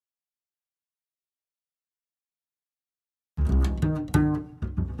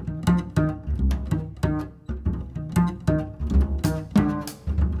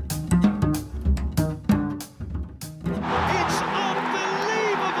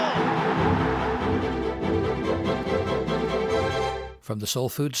From the Soul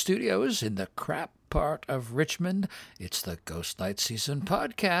Food Studios in the crap part of Richmond, it's the Ghost Night Season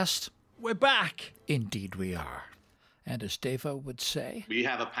podcast. We're back! Indeed we are. And as Davo would say, we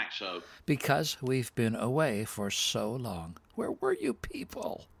have a packed show. Because we've been away for so long. Where were you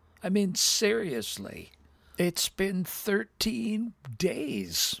people? I mean, seriously. It's been 13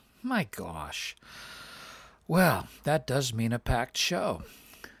 days. My gosh. Well, that does mean a packed show.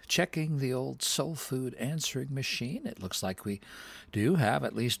 Checking the old Soul Food answering machine, it looks like we do have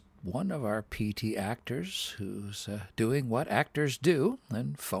at least one of our PT actors who's doing what actors do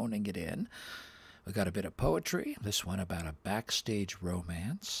and phoning it in. We got a bit of poetry, this one about a backstage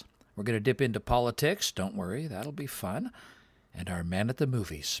romance. We're going to dip into politics, don't worry, that'll be fun. And our man at the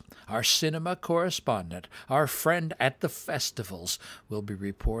movies, our cinema correspondent, our friend at the festivals will be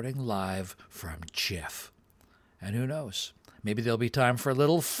reporting live from Jeff. And who knows? Maybe there'll be time for a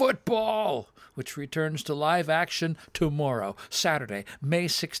little football, which returns to live action tomorrow, Saturday, May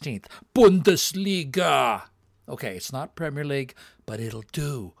 16th. Bundesliga! Okay, it's not Premier League, but it'll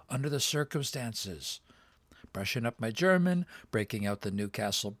do under the circumstances. Brushing up my German, breaking out the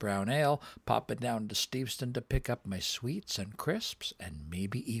Newcastle Brown Ale, popping down to Steveston to pick up my sweets and crisps, and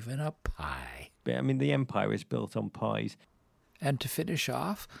maybe even a pie. I mean, the empire is built on pies. And to finish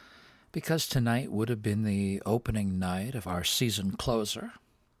off, because tonight would have been the opening night of our season closer,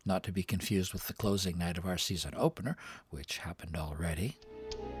 not to be confused with the closing night of our season opener, which happened already.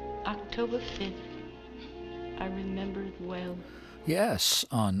 October 5th. I remember it well. Yes,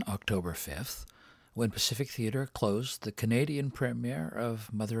 on October 5th, when Pacific Theatre closed the Canadian premiere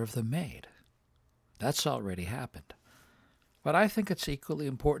of Mother of the Maid. That's already happened. But I think it's equally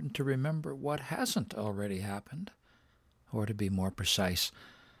important to remember what hasn't already happened, or to be more precise,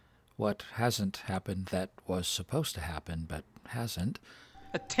 what hasn't happened that was supposed to happen but hasn't.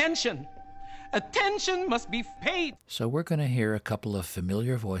 Attention! Attention must be paid! So we're going to hear a couple of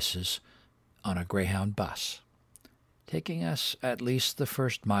familiar voices on a Greyhound bus, taking us at least the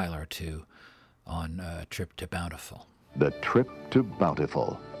first mile or two on a trip to Bountiful. The trip to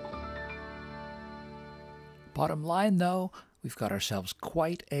Bountiful. Bottom line, though, we've got ourselves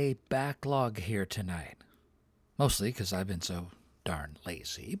quite a backlog here tonight. Mostly because I've been so darn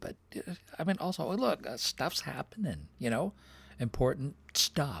lazy, but I mean, also, look, stuff's happening, important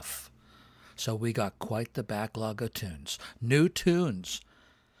stuff. So we got quite the backlog of tunes, new tunes.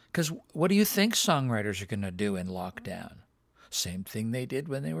 Because what do you think songwriters are going to do in lockdown? Same thing they did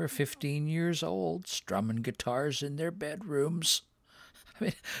when they were 15 years old, strumming guitars in their bedrooms. I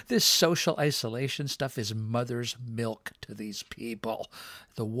mean, this social isolation stuff is mother's milk to these people.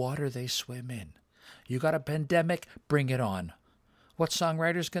 The water they swim in. You got a pandemic, bring it on. What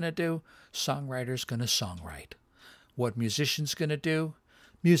songwriters going to do? Songwriters going to songwrite. What musicians going to do?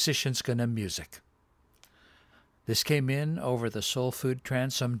 Musicians going to music. This came in over the Soul Food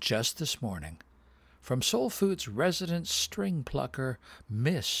transom just this morning from Soul Food's resident string plucker,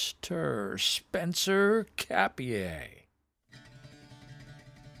 Mr. Spencer Capier.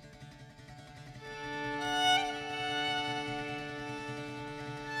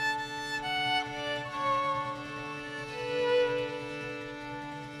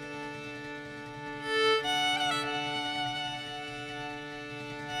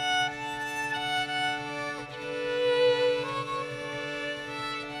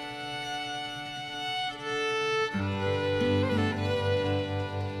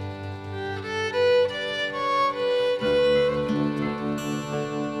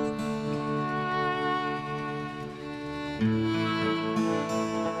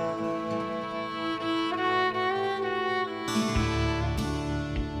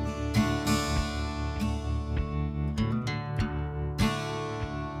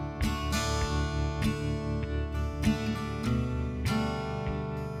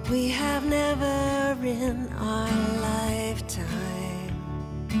 We have never in our lifetime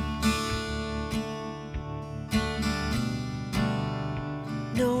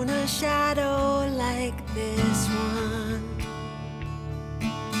known a shadow like this one.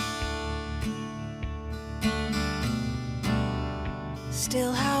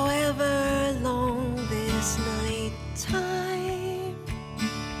 Still, however long this night time,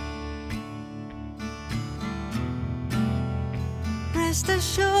 rest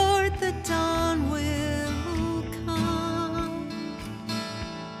assured the dawn will come.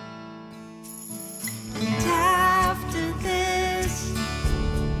 And after this,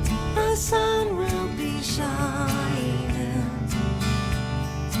 the sun will be shining,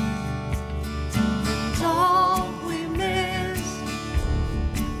 and all we miss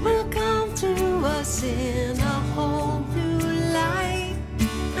will come to us in a whole new light.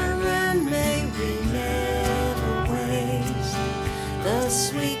 And then may we never waste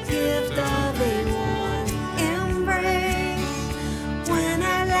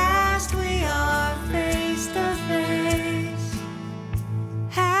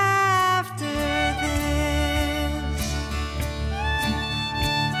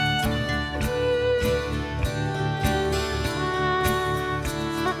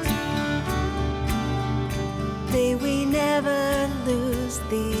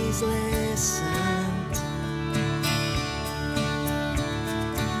please listen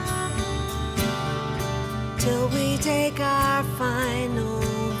till we take our final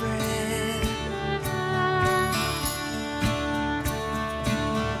breath.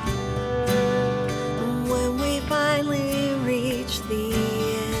 When we finally reach the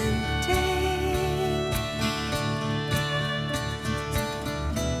ending,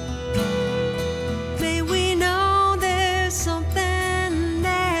 may we know there's something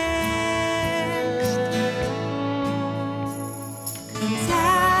next. 'Cause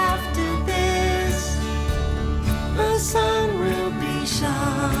after this, the sun will be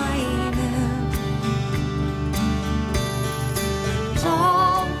shining, and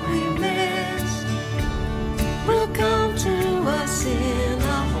all we missed will come to us in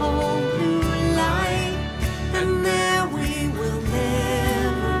a whole new light, and there we will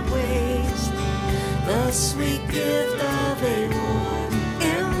never waste the sweet gift of a warm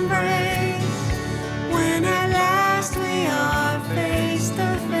embrace. When at last we are face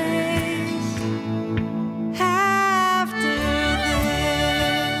to face, after this.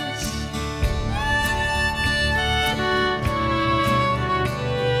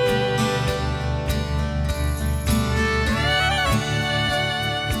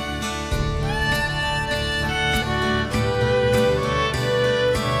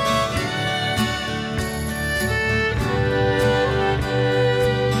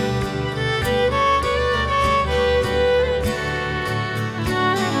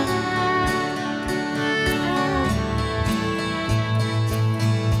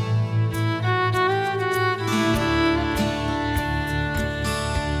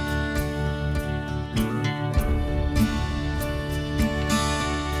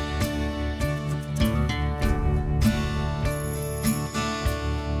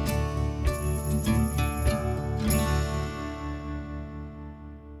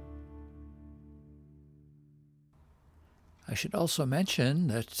 I should also mention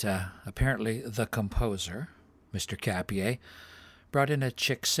that apparently the composer, Mr. Capier, brought in a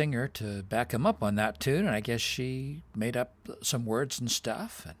chick singer to back him up on that tune, and I guess she made up some words and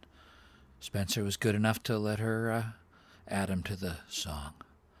stuff, and Spencer was good enough to let her add him to the song.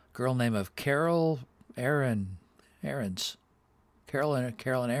 Girl name of Carolyn Ahrens.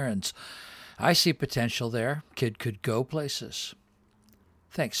 I see potential there. Kid could go places.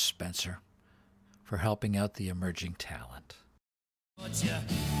 Thanks, Spencer, for helping out the emerging talent. But you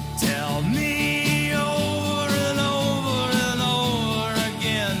tell me over and over and over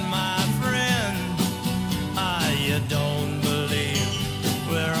again, my friend, you don't believe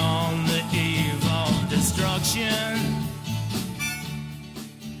we're on the eve of destruction.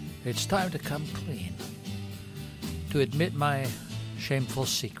 It's time to come clean, to admit my shameful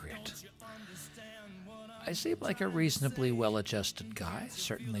secret. I seem like a reasonably well-adjusted guy,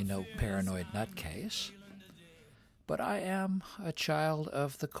 certainly no paranoid nutcase. But I am a child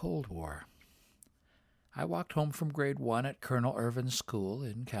of the Cold War. I walked home from grade 1 at Colonel Irvin's school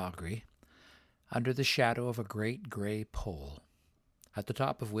in Calgary, under the shadow of a great gray pole, at the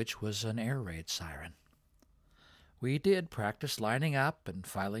top of which was an air raid siren. We did practice lining up and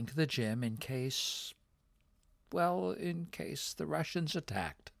filing to the gym in case the Russians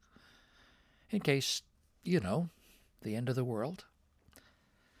attacked. In case, the end of the world.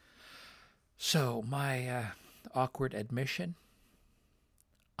 So, my awkward admission,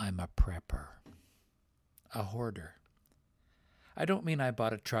 I'm a prepper, a hoarder. I don't mean I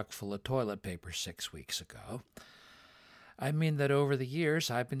bought a truck full of toilet paper 6 weeks ago. I mean that over the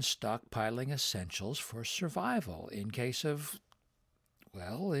years I've been stockpiling essentials for survival in case of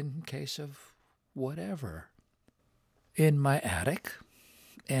whatever. In my attic,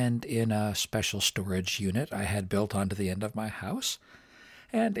 and in a special storage unit I had built onto the end of my house,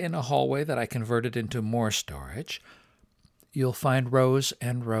 and in a hallway that I converted into more storage, you'll find rows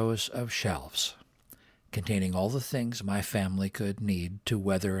and rows of shelves containing all the things my family could need to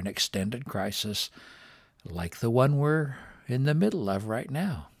weather an extended crisis like the one we're in the middle of right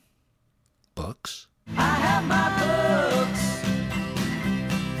now. Books. I have my books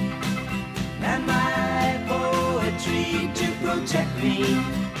and my poetry to protect me.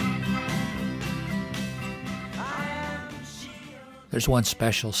 There's one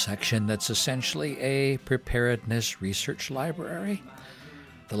special section that's essentially a preparedness research library.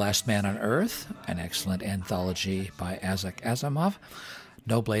 The Last Man on Earth, an excellent anthology by Isaac Asimov.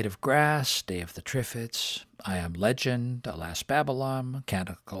 No Blade of Grass, Day of the Triffids, I Am Legend, Alas Babylon,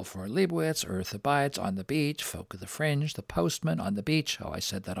 Canticle for Leibowitz, Earth Abides, On the Beach, Folk of the Fringe, The Postman, On the Beach, I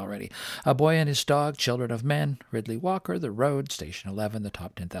said that already, A Boy and His Dog, Children of Men, Ridley Walker, The Road, Station 11, The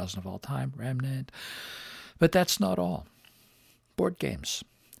Top 10,000 of All Time, Remnant. But that's not all. Board games.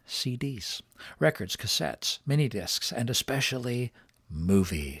 CDs, records, cassettes, mini discs, and especially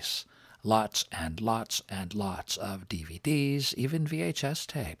movies. Lots and lots and lots of DVDs, even VHS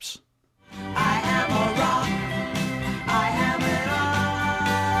tapes. I am a rock. I am an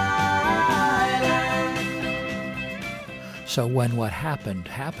island. So when what happened,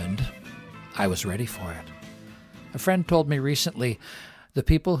 I was ready for it. A friend told me recently, the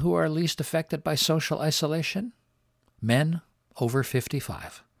people who are least affected by social isolation? Men over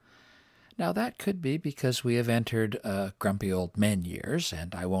 55. Now that could be because we have entered grumpy old men years,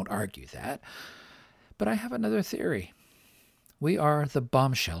 and I won't argue that. But I have another theory. We are the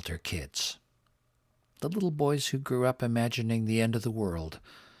bomb shelter kids. The little boys who grew up imagining the end of the world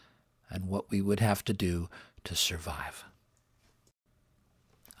and what we would have to do to survive.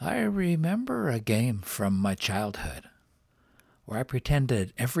 I remember a game from my childhood where I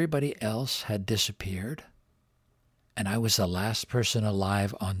pretended everybody else had disappeared and I was the last person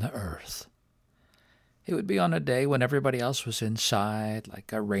alive on the earth. It would be on a day when everybody else was inside,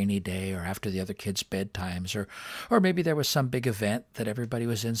 like a rainy day or after the other kids' bedtimes, or maybe there was some big event that everybody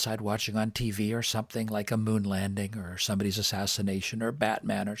was inside watching on TV or something, like a moon landing or somebody's assassination or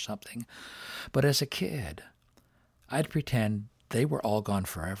Batman or something. But as a kid, I'd pretend they were all gone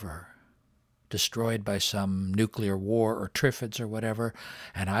forever, destroyed by some nuclear war or Triffids or whatever,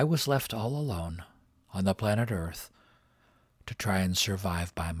 and I was left all alone on the planet Earth to try and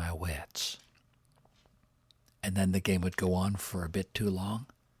survive by my wits. And then the game would go on for a bit too long.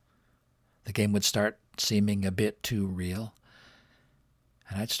 The game would start seeming a bit too real.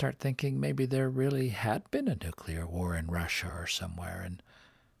 And I'd start thinking maybe there really had been a nuclear war in Russia or somewhere, and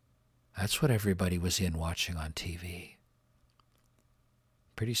that's what everybody was in watching on TV.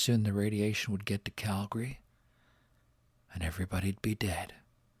 Pretty soon the radiation would get to Calgary, and everybody'd be dead.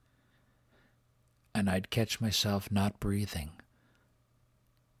 And I'd catch myself not breathing,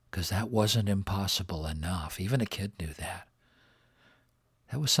 because that wasn't impossible enough. Even a kid knew that.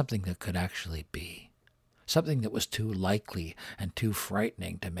 That was something that could actually be. Something that was too likely and too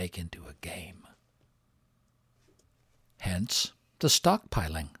frightening to make into a game. Hence, the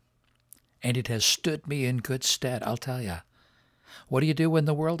stockpiling. And it has stood me in good stead, I'll tell you. What do you do when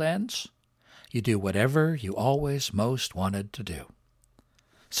the world ends? You do whatever you always most wanted to do.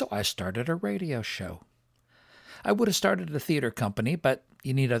 So I started a radio show. I would have started a theater company, but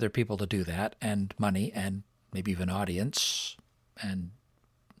you need other people to do that, and money, and maybe even audience, and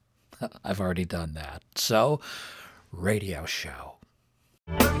I've already done that. So, radio show.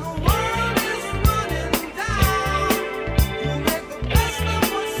 When the world is running down, you make the best of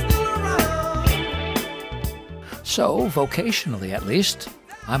what's still around. So, vocationally at least,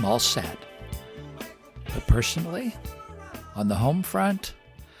 I'm all set. But personally, on the home front,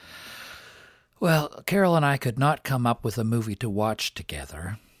 well, Carol and I could not come up with a movie to watch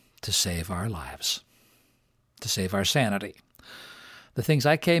together to save our lives, to save our sanity. The things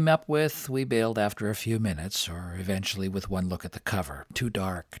I came up with, we bailed after a few minutes, or eventually with one look at the cover. Too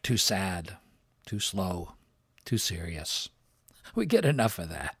dark, too sad, too slow, too serious. We get enough of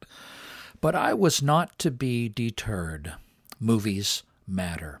that. But I was not to be deterred. Movies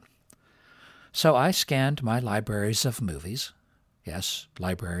matter. So I scanned my libraries of movies. Yes,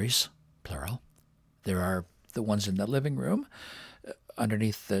 libraries, plural. There are the ones in the living room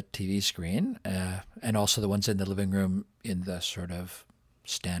underneath the TV screen, and also the ones in the living room in the sort of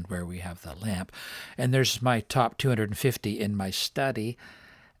stand where we have the lamp. And there's my top 250 in my study,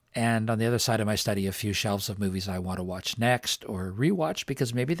 and on the other side of my study, a few shelves of movies I want to watch next or rewatch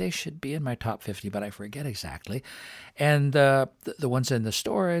because maybe they should be in my top 50, but I forget exactly. And the ones in the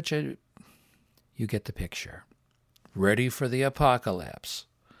storage, you get the picture. Ready for the apocalypse.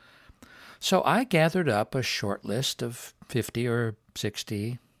 So I gathered up a short list of 50 or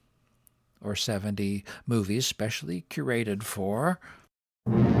 60 or 70 movies specially curated for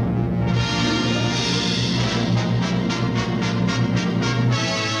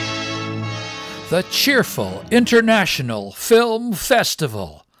the Cheerful International Film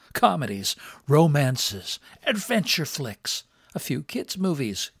Festival. Comedies, romances, adventure flicks, a few kids'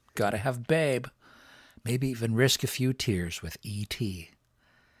 movies. Gotta have Babe. Maybe even risk a few tears with E.T.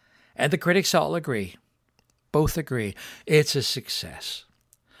 And the critics all agree. Both agree. It's a success.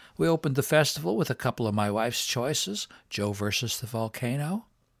 We opened the festival with a couple of my wife's choices, Joe versus the Volcano,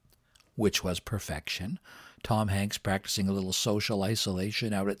 which was perfection. Tom Hanks practicing a little social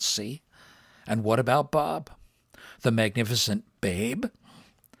isolation out at sea. And What About Bob? The magnificent Babe.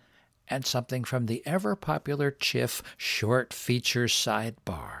 And something from the ever-popular Chiff short feature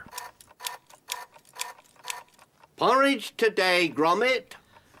sidebar. Porridge today, Gromit.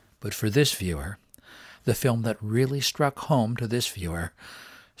 But for this viewer, the film that really struck home to this viewer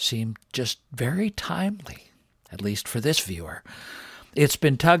seemed just very timely, at least for this viewer. It's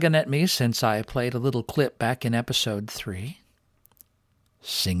been tugging at me since I played a little clip back in episode 3,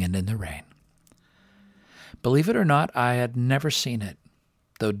 Singin' in the Rain. Believe it or not, I had never seen it,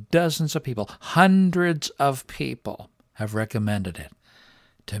 though dozens of people, hundreds of people, have recommended it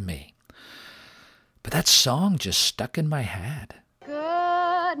to me. But that song just stuck in my head.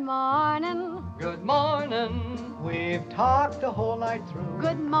 Good morning. Good morning. We've talked the whole night through.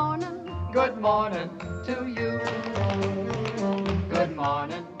 Good morning. Good morning to you. Good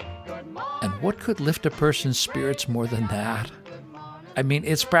morning. Good morning. And what could lift a person's spirits more than that? I mean,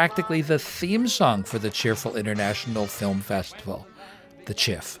 it's practically the theme song for the Cheerful International Film Festival, the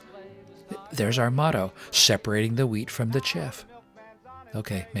CHIF. There's our motto, separating the wheat from the chaff.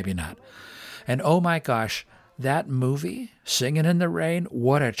 Okay, maybe not. And oh my gosh, that movie, Singin' in the Rain,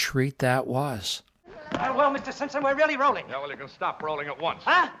 what a treat that was. Well, Mr. Simpson, we're really rolling. Yeah, well, you can stop rolling at once.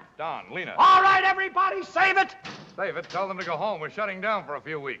 Huh? Don, Lena. All right, everybody, save it. Save it. Tell them to go home. We're shutting down for a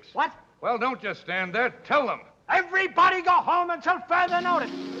few weeks. What? Well, don't just stand there. Tell them. Everybody go home until further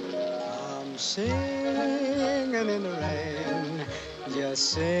notice. I'm singing in the rain, just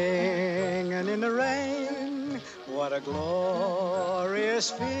singing in the rain. What a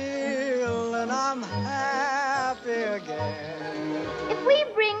glorious feeling, I'm happy again. If we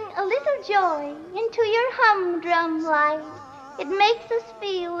bring a little joy into your humdrum life, it makes us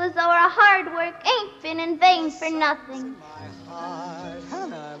feel as though our hard work ain't been in vain for nothing. As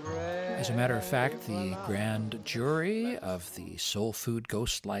a matter of fact, the grand jury of the Soul Food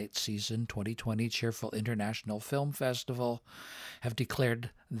Ghost Light Season 2020 Cheerful International Film Festival have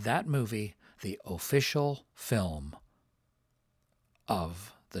declared that movie the official film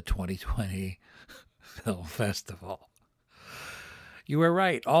of the 2020 Film Festival. You were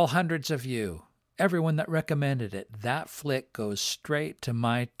right, all hundreds of you. Everyone that recommended it, that flick goes straight to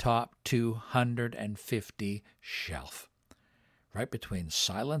my top 250 shelf. Right between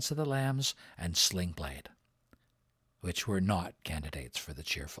Silence of the Lambs and Sling Blade, which were not candidates for the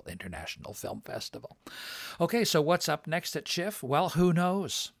Cheerful International Film Festival. Okay, so what's up next at CHIF? Well, who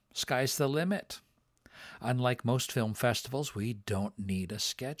knows? Sky's the limit. Unlike most film festivals, we don't need a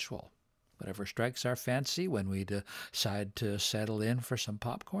schedule. Whatever strikes our fancy when we decide to settle in for some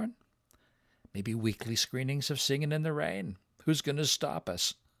popcorn. Maybe weekly screenings of Singin' in the Rain. Who's going to stop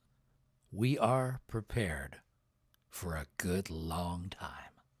us? We are prepared for a good long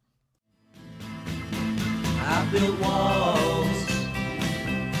time. I built walls,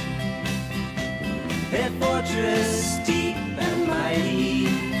 a fortress deep and mighty,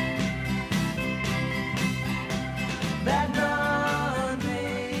 that none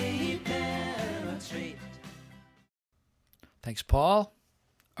may penetrate. Thanks, Paul.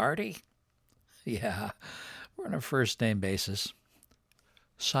 Artie? Yeah, we're on a first-name basis.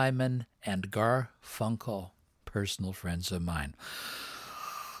 Simon and Garfunkel, personal friends of mine.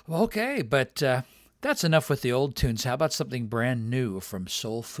 Okay, but that's enough with the old tunes. How about something brand new from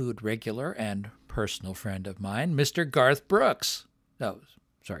Soul Food regular and personal friend of mine, Mr. Garth Brooks? Oh,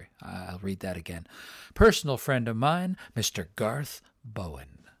 sorry, I'll read that again. Personal friend of mine, Mr. Garth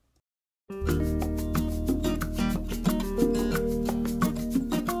Bowen.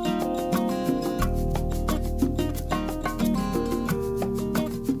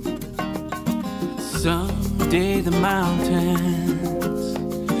 Someday the mountains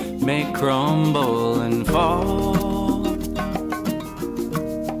may crumble and fall,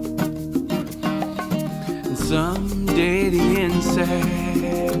 and someday the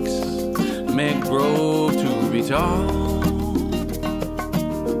insects may grow to be tall,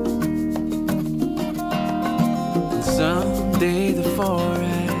 and someday the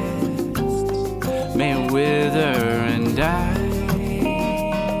forests may wither and die.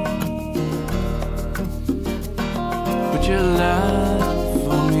 Your love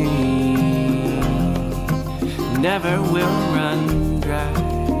for me never will run dry.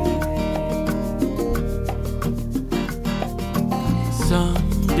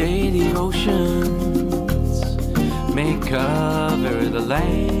 Someday the oceans may cover the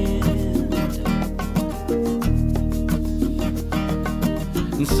land,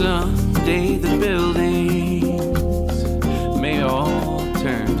 and someday the buildings may all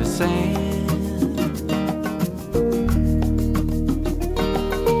turn to sand.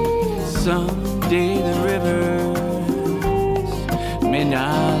 Someday the rivers may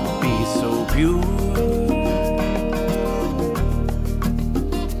not be so pure,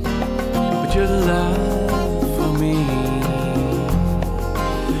 but your love for me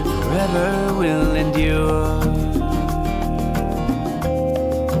forever will endure.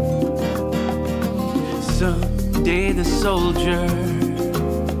 Someday the soldier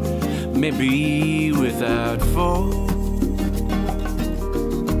may be without foe.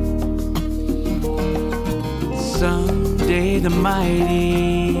 Someday the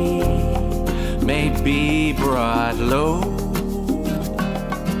mighty may be brought low.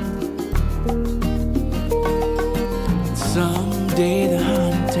 Someday the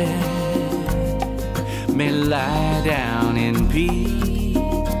hunted may lie down in peace.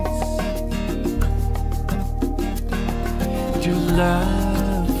 Your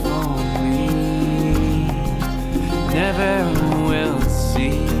love for me never will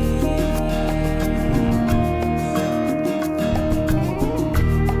cease.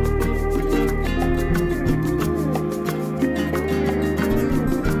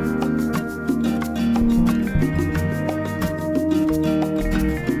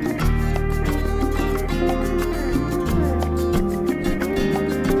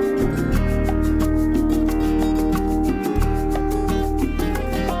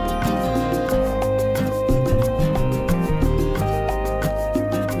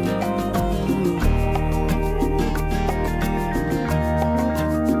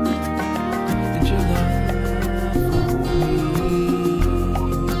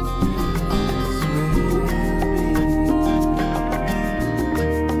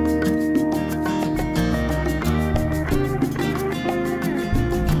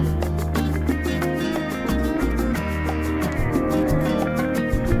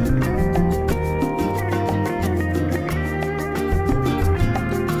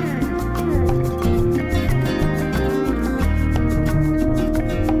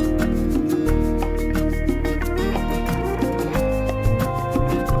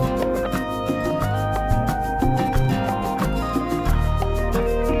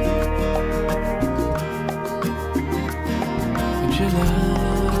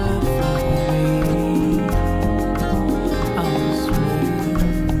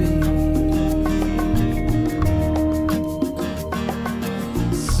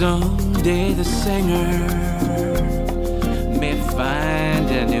 Someday the singer may find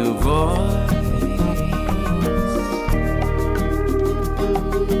a new voice.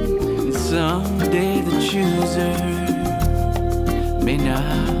 And someday the chooser may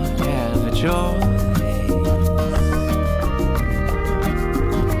not have a choice.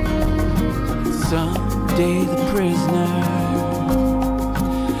 Someday the prisoner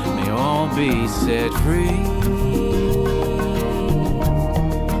may all be set free.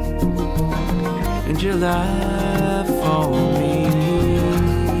 And your love for me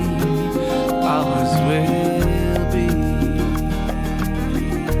always will be.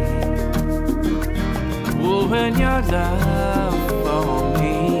 Oh, when your love for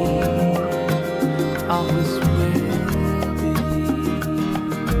me always will be.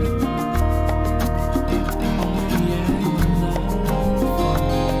 Yeah, your love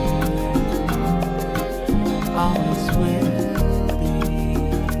always will.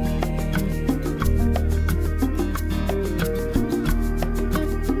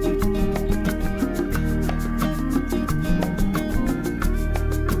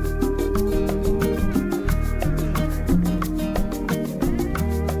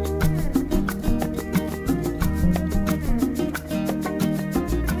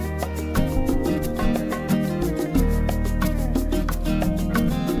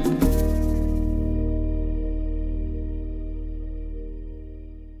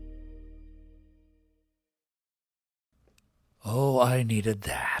 I needed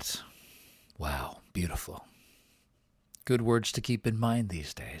that. Wow, beautiful. Good words to keep in mind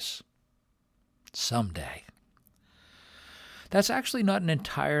these days. Someday. That's actually not an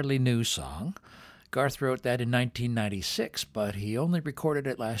entirely new song. Garth wrote that in 1996, but he only recorded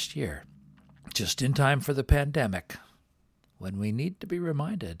it last year, just in time for the pandemic, when we need to be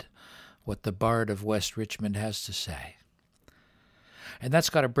reminded what the Bard of West Richmond has to say. And that's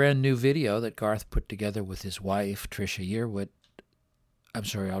got a brand new video that Garth put together with his wife, Trisha Yearwood. I'm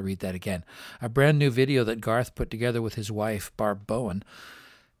sorry, I'll read that again. A brand new video that Garth put together with his wife, Barb Bowen.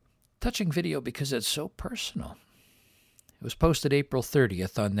 Touching video because it's so personal. It was posted April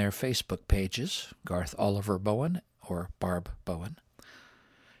 30th on their Facebook pages, Garth Oliver Bowen or Barb Bowen.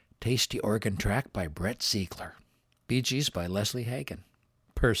 Tasty organ track by Brett Ziegler. Bee Gees by Leslie Hagen.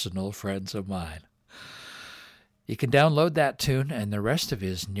 Personal friends of mine. You can download that tune and the rest of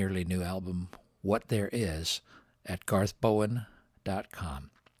his nearly new album, What There Is, at garthbowen.com.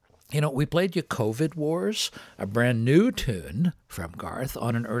 You know, we played you COVID Wars, a brand new tune from Garth,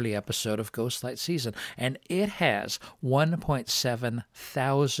 on an early episode of Ghostlight Season, and it has 1.7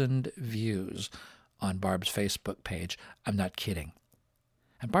 thousand views on Barb's Facebook page. I'm not kidding.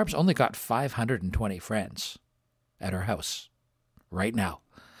 And Barb's only got 520 friends at her house right now.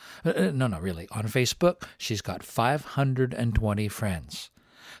 No, really. On Facebook, she's got 520 friends.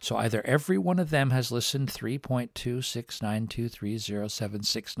 So either every one of them has listened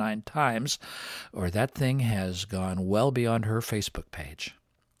 3.269230769 times, or that thing has gone well beyond her Facebook page.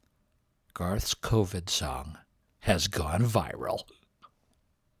 Garth's COVID song has gone viral.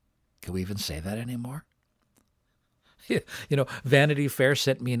 Can we even say that anymore? Vanity Fair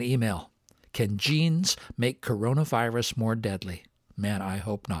sent me an email. Can jeans make coronavirus more deadly? Man, I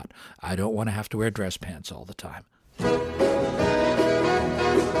hope not. I don't want to have to wear dress pants all the time.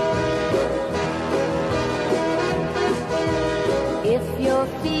 If you're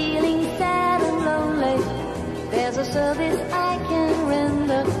feeling sad and lonely, there's a service I can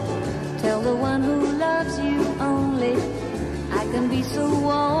render. Tell the one who loves you only, I can be so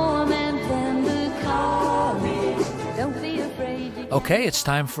warm and tender. Call me, don't be afraid. Okay, it's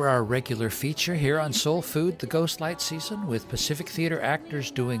time for our regular feature here on Soul Food, the Ghostlight season, with Pacific Theater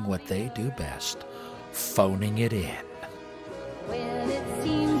actors doing what they do best, phoning it in. When it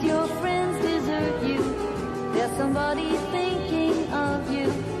seems your friends desert you, there's somebody thinking of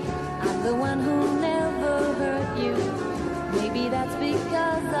you. I'm the one who never hurt you. Maybe that's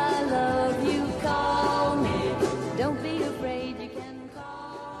because I love you. Call me, don't be afraid, you can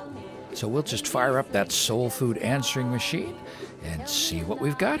call me. So we'll just fire up that Soul Food answering machine and see what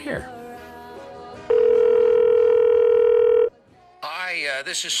we've got here. Hi,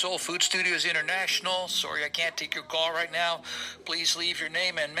 this is Soul Food Studios International. Sorry I can't take your call right now. Please leave your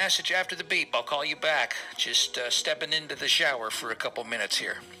name and message after the beep. I'll call you back. Just stepping into the shower for a couple minutes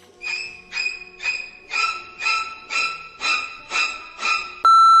here.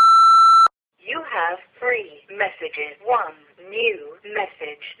 You have 3 messages. 1 new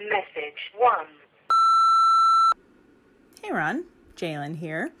message. Message 1. Hey Ron, Jalen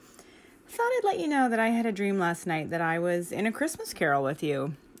here. Thought I'd let you know that I had a dream last night that I was in A Christmas Carol with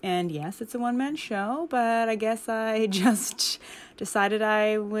you. And yes, it's a one-man show, but I guess I just decided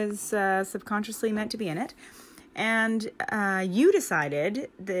I was subconsciously meant to be in it. And you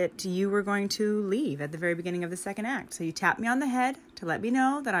decided that you were going to leave at the very beginning of the second act. So you tapped me on the head to let me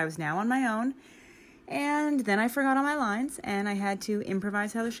know that I was now on my own. And then I forgot all my lines, and I had to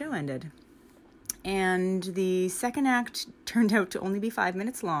improvise how the show ended. And the second act turned out to only be 5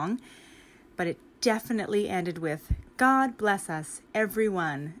 minutes long, but it definitely ended with, God bless us,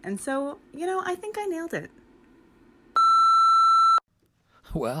 everyone. And so, I think I nailed it.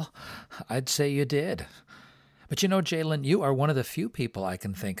 Well, I'd say you did. But Jalen, you are one of the few people I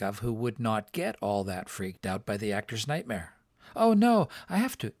can think of who would not get all that freaked out by the actor's nightmare. Oh no, I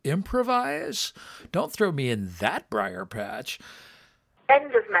have to improvise? Don't throw me in that briar patch.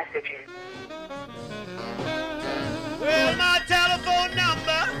 End of messages. Well, my telephone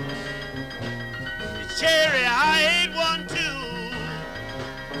number is Cherry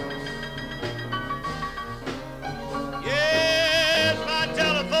 812. Yes, my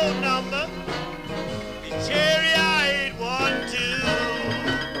telephone number is Cherry 812.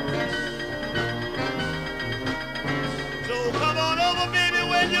 So come on over, baby,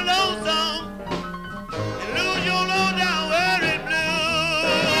 when you're lonesome and lose your low down worried blues.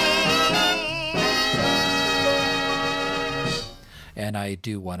 And I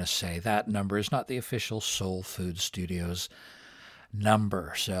do want to say that number is not the official Soul Food Studios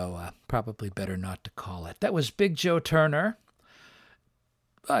number, so probably better not to call it. That was Big Joe Turner.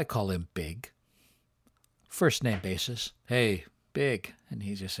 I call him Big. First name basis. Hey, Big. And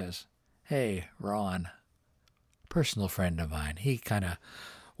he just says, hey, Ron. Personal friend of mine. He kind of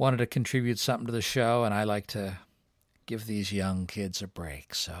wanted to contribute something to the show, and I like to give these young kids a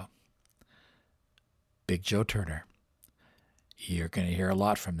break. So, Big Joe Turner. You're going to hear a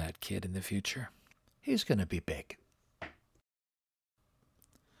lot from that kid in the future. He's going to be big.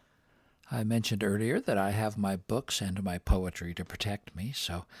 I mentioned earlier that I have my books and my poetry to protect me,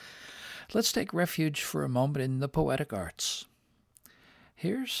 so let's take refuge for a moment in the poetic arts.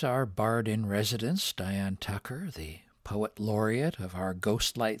 Here's our bard in residence, Diane Tucker, the poet laureate of our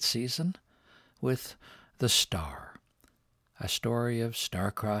Ghostlight season, with The Star, a story of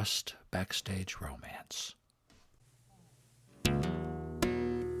star-crossed backstage romance.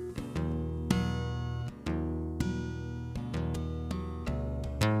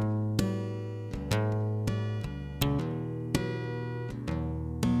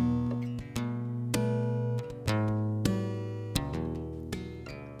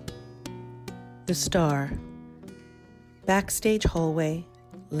 The Star. Backstage hallway,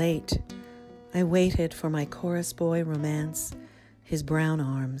 late. I waited for my chorus boy romance, his brown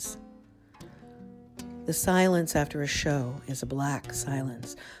arms. The silence after a show is a black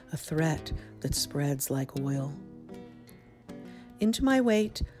silence, a threat that spreads like oil. Into my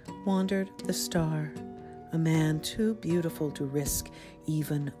wait wandered the star, a man too beautiful to risk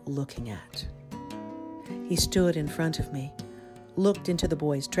even looking at. He stood in front of me, looked into the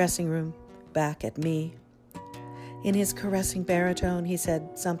boys' dressing room, back at me. In his caressing baritone, he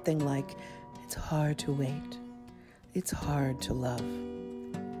said something like, "It's hard to wait. It's hard to love."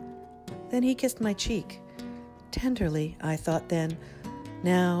 Then he kissed my cheek. Tenderly, I thought then.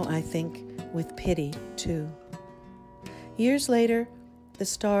 Now I think with pity, too. Years later, the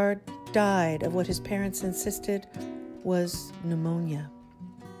star died of what his parents insisted was pneumonia.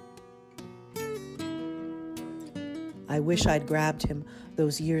 I wish I'd grabbed him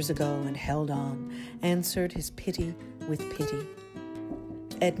those years ago and held on, answered his pity with pity.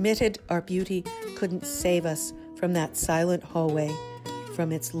 Admitted our beauty couldn't save us from that silent hallway,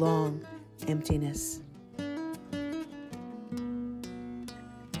 from its long emptiness.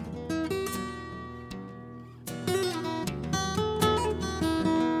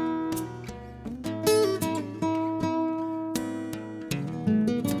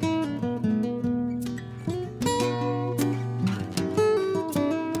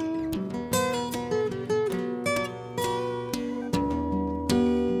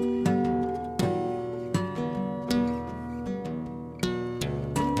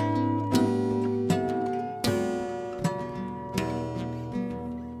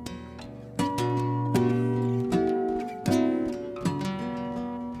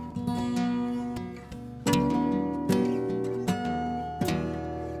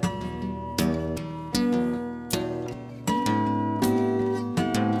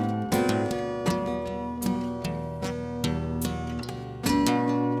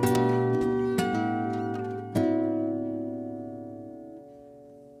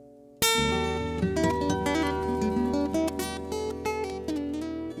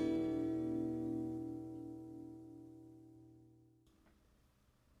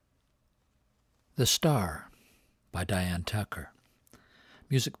 The Star by Diane Tucker.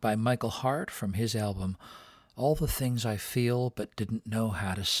 Music by Michael Hart from his album All the Things I Feel But Didn't Know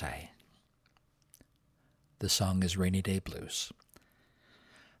How to Say. The song is Rainy Day Blues.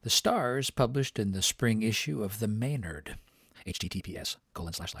 The Star is published in the spring issue of The Maynard.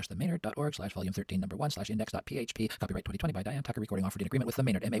 https://themaynard.org/volume13 1/index.php. Copyright 2020 by Diane Tucker. Recording offered in agreement with The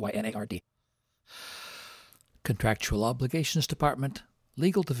Maynard. Maynard. Contractual Obligations Department,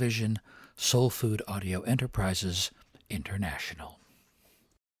 Legal Division, Soul Food Audio Enterprises, International.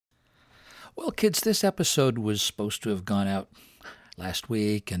 Well, kids, this episode was supposed to have gone out last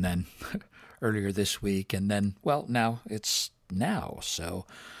week, and then earlier this week, and then, well, now it's now, so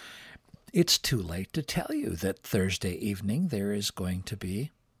it's too late to tell you that Thursday evening there was going to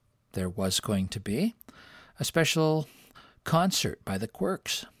be a special concert by the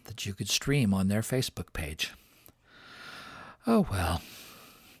Quirks that you could stream on their Facebook page. Oh, well,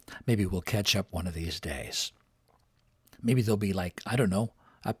 maybe we'll catch up one of these days. Maybe there'll be a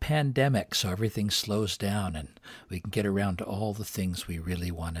pandemic so everything slows down and we can get around to all the things we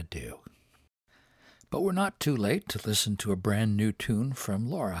really want to do. But we're not too late to listen to a brand new tune from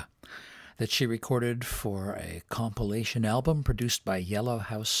Laura that she recorded for a compilation album produced by Yellow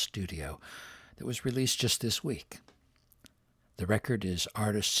House Studio that was released just this week. The record is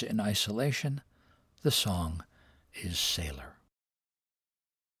Artists in Isolation. The song is Sailor.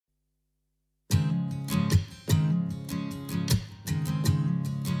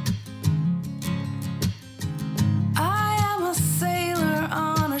 I am a sailor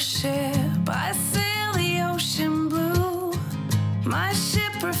on a ship. I sail the ocean blue. My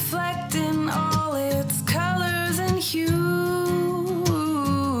ship reflecting all its colors and hues.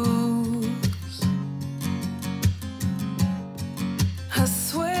 I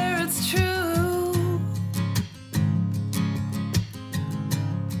swear it's true.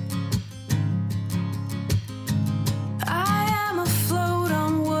 I am afloat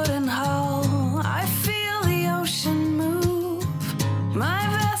on wooden hull. I feel the ocean move. My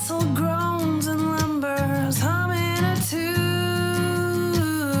vessel groans and lumbers, humming a tune.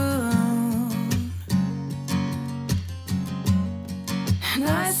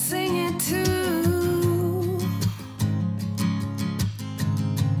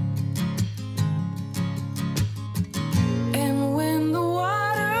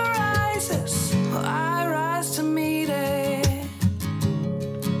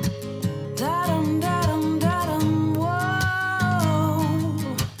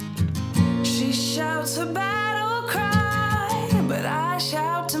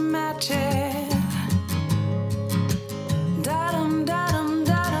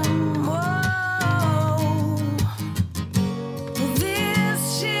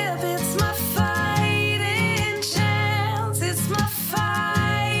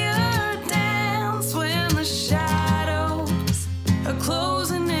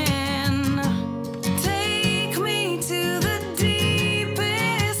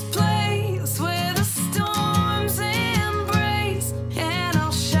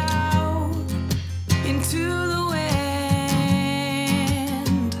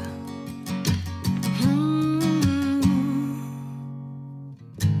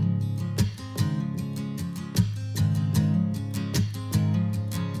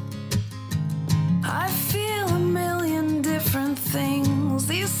 things.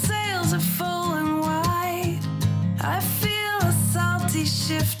 These sails are full and wide. I feel a salty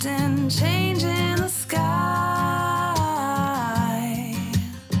shifting, changing the sky.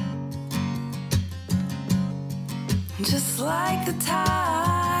 Just like the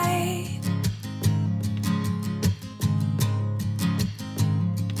tide.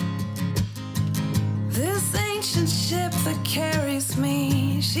 This ancient ship that carries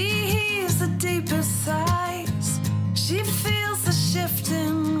me, she heaves the deepest sighs. She feels the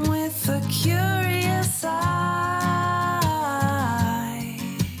shifting with a curious eye.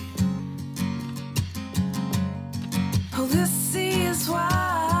 Oh, this sea is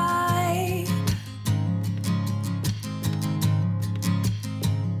wide.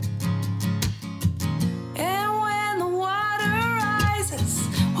 And when the water rises,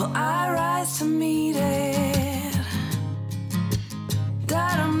 well, I rise to meet it.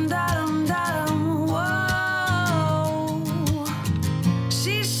 Da-dum, da-dum, da-dum, whoa.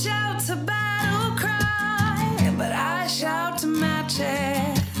 She shouts a battle cry, but I shout to match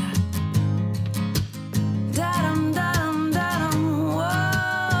it. Da-dum, da-dum, da-dum,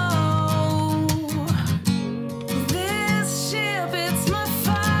 whoa. This ship, it's my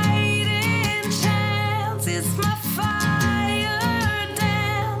fighting chance. It's my fire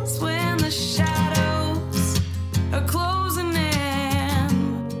dance when the shadows are closing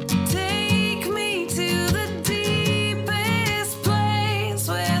in. Take me to the deepest place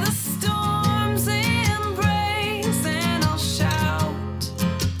where the storms embrace, and I'll shout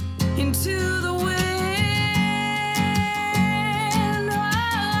into the wind.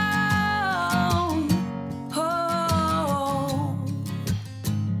 Oh, oh,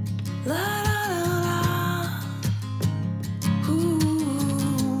 la la la la.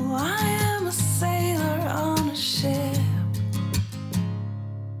 Ooh, I am a sailor on a ship.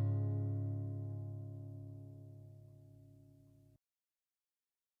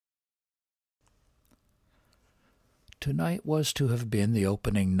 Tonight was to have been the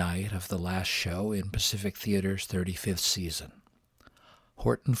opening night of the last show in Pacific Theater's 35th season.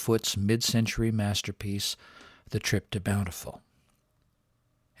 Horton Foote's mid-century masterpiece, The Trip to Bountiful.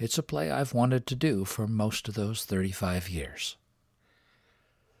 It's a play I've wanted to do for most of those 35 years.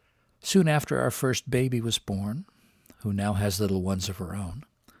 Soon after our first baby was born, who now has little ones of her own,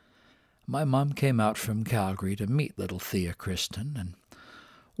 my mom came out from Calgary to meet little Thea Kristen, and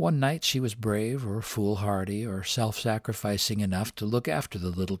one night she was brave or foolhardy or self-sacrificing enough to look after the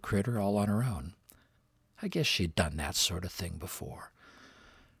little critter all on her own. I guess she'd done that sort of thing before,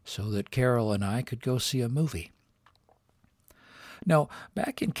 so that Carol and I could go see a movie. No,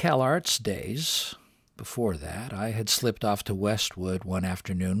 back in CalArts days, before that, I had slipped off to Westwood one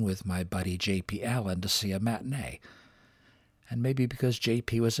afternoon with my buddy J.P. Allen to see a matinee. And maybe because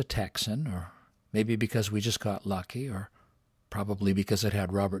J.P. was a Texan, or maybe because we just got lucky, or probably because it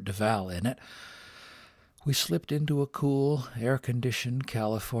had Robert Duvall in it, we slipped into a cool, air-conditioned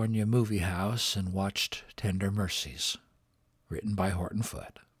California movie house and watched Tender Mercies, written by Horton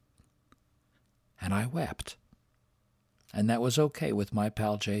Foote. And I wept. And that was okay with my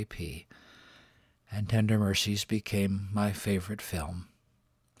pal J.P., and Tender Mercies became my favorite film,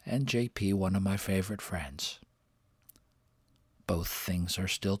 and J.P. one of my favorite friends. Both things are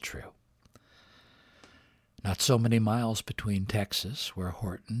still true. Not so many miles between Texas, where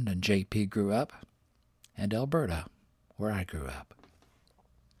Horton and J.P. grew up, and Alberta, where I grew up.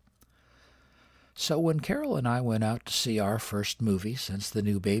 So when Carol and I went out to see our first movie since the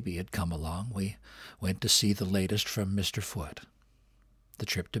new baby had come along, we went to see the latest from Mr. Foote, The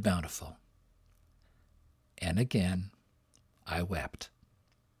Trip to Bountiful. And again, I wept.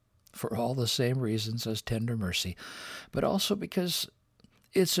 For all the same reasons as Tender Mercy, but also because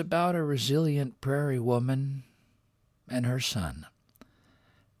it's about a resilient prairie woman and her son,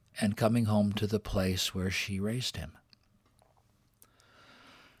 and coming home to the place where she raised him.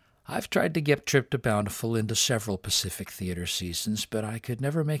 I've tried to get Trip to Bountiful into several Pacific Theater seasons, but I could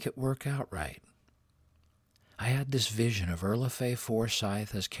never make it work out right. I had this vision of Erla Faye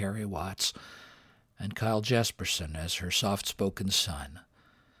Forsyth as Carrie Watts and Kyle Jesperson as her soft-spoken son.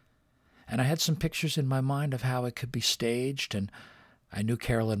 And I had some pictures in my mind of how it could be staged, and I knew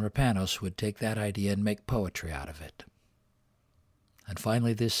Carolyn Rapanos would take that idea and make poetry out of it. And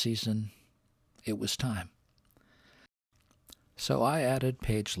finally this season, it was time. So I added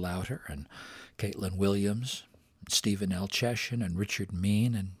Paige Louter and Caitlin Williams, and Stephen L. Cheshin and Richard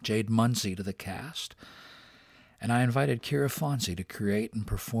Mean and Jade Munsey to the cast, and I invited Kira Fonzie to create and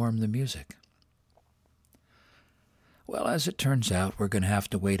perform the music. Well, as it turns out, we're going to have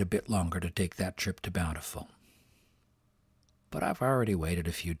to wait a bit longer to take that trip to Bountiful. But I've already waited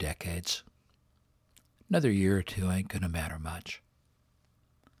a few decades. Another year or two ain't gonna matter much.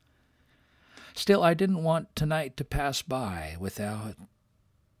 Still, I didn't want tonight to pass by without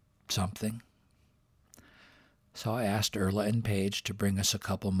something. So I asked Erla and Paige to bring us a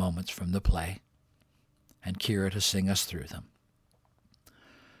couple moments from the play, and Kira to sing us through them.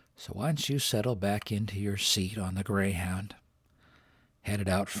 So why don't you settle back into your seat on the Greyhound, headed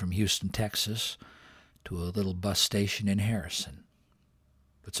out from Houston, Texas, to a little bus station in Harrison.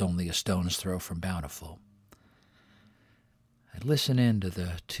 It's only a stone's throw from Bountiful. And listen in to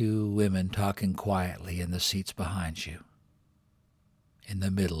the two women talking quietly in the seats behind you, in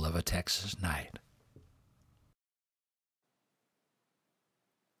the middle of a Texas night.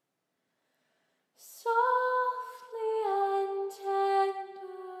 Softly and tenderly,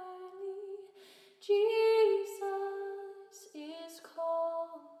 Jesus is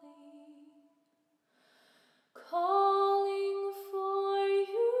calling for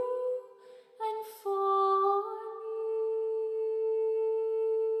you and for me.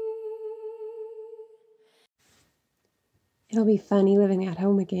 It'll be funny living at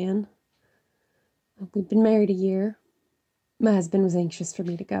home again. We've been married a year. My husband was anxious for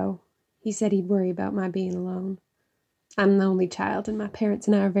me to go. He said he'd worry about my being alone. I'm the only child, and my parents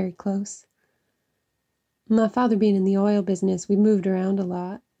and I are very close. My father being in the oil business, we moved around a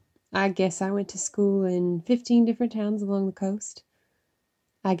lot. I guess I went to school in 15 different towns along the coast.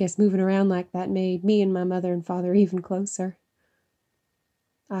 I guess moving around like that made me and my mother and father even closer.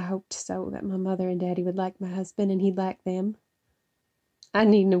 I hoped so that my mother and daddy would like my husband and he'd like them. I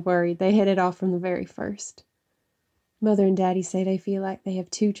needn't have worried. They hit it off from the very first. Mother and daddy say they feel like they have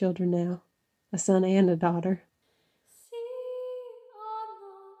 2 children now, a son and a daughter.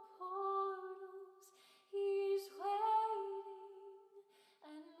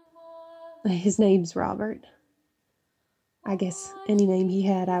 His name's Robert. I guess any name he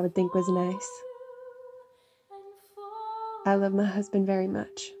had I would think was nice. I love my husband very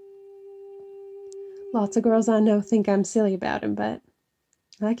much. Lots of girls I know think I'm silly about him, but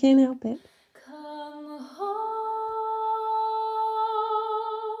I can't help it.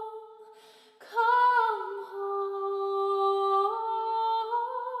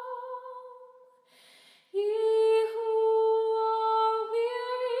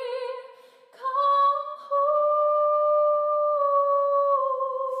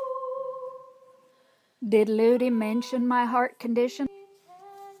 Did Ludi mention my heart condition?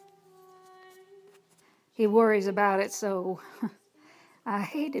 He worries about it so. I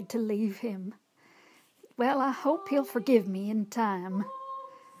hated to leave him. Well, I hope he'll forgive me in time.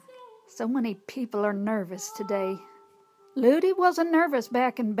 So many people are nervous today. Ludi wasn't nervous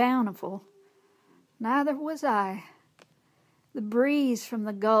back in Bountiful. Neither was I. The breeze from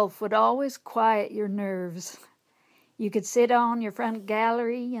the Gulf would always quiet your nerves. You could sit on your front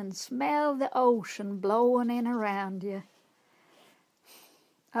gallery and smell the ocean blowing in around you.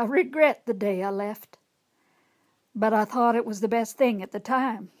 I regret the day I left, but I thought it was the best thing at the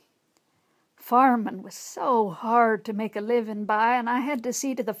time. Farming was so hard to make a living by, and I had to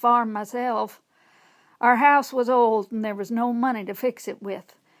see to the farm myself. Our house was old, and there was no money to fix it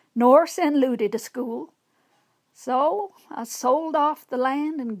with, nor send Ludi to school. So I sold off the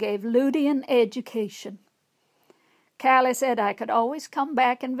land and gave Ludi an education. Callie said I could always come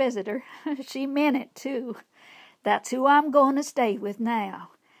back and visit her. She meant it, too. That's who I'm going to stay with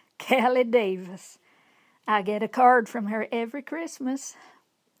now, Callie Davis. I get a card from her every Christmas.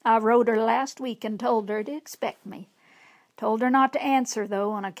 I wrote her last week and told her to expect me. Told her not to answer,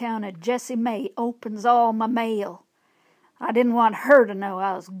 though, on account of Jessie May opens all my mail. I didn't want her to know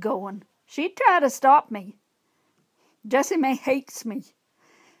I was going. She'd try to stop me. Jessie May hates me.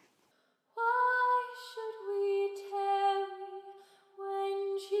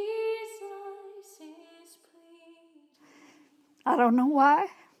 I don't know why,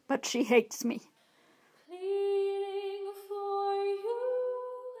 but she hates me.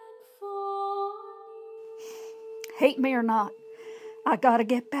 Hate me or not, I gotta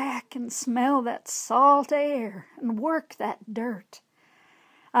get back and smell that salt air and work that dirt.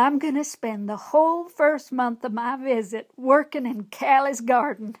 I'm gonna spend the whole first month of my visit working in Callie's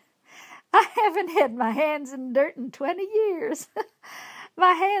garden. I haven't had my hands in dirt in 20 years.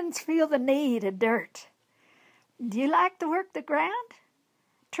 My hands feel the need of dirt. Do you like to work the ground?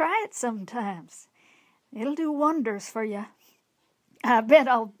 Try it sometimes. It'll do wonders for you. I bet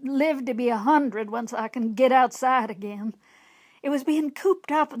I'll live to be 100 once I can get outside again. It was being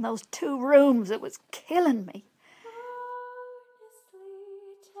cooped up in those 2 rooms that was killing me.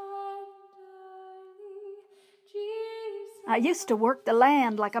 I used to work the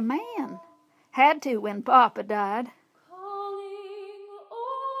land like a man. Had to when Papa died.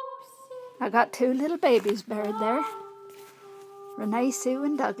 I got 2 little babies buried there, Renee Sue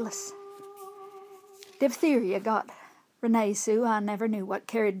and Douglas. Diphtheria got Renee Sue. I never knew what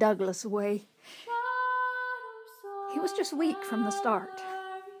carried Douglas away. He was just weak from the start.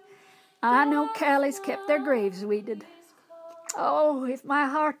 I know Callie's kept their graves weeded. Oh, if my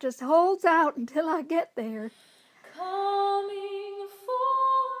heart just holds out until I get there.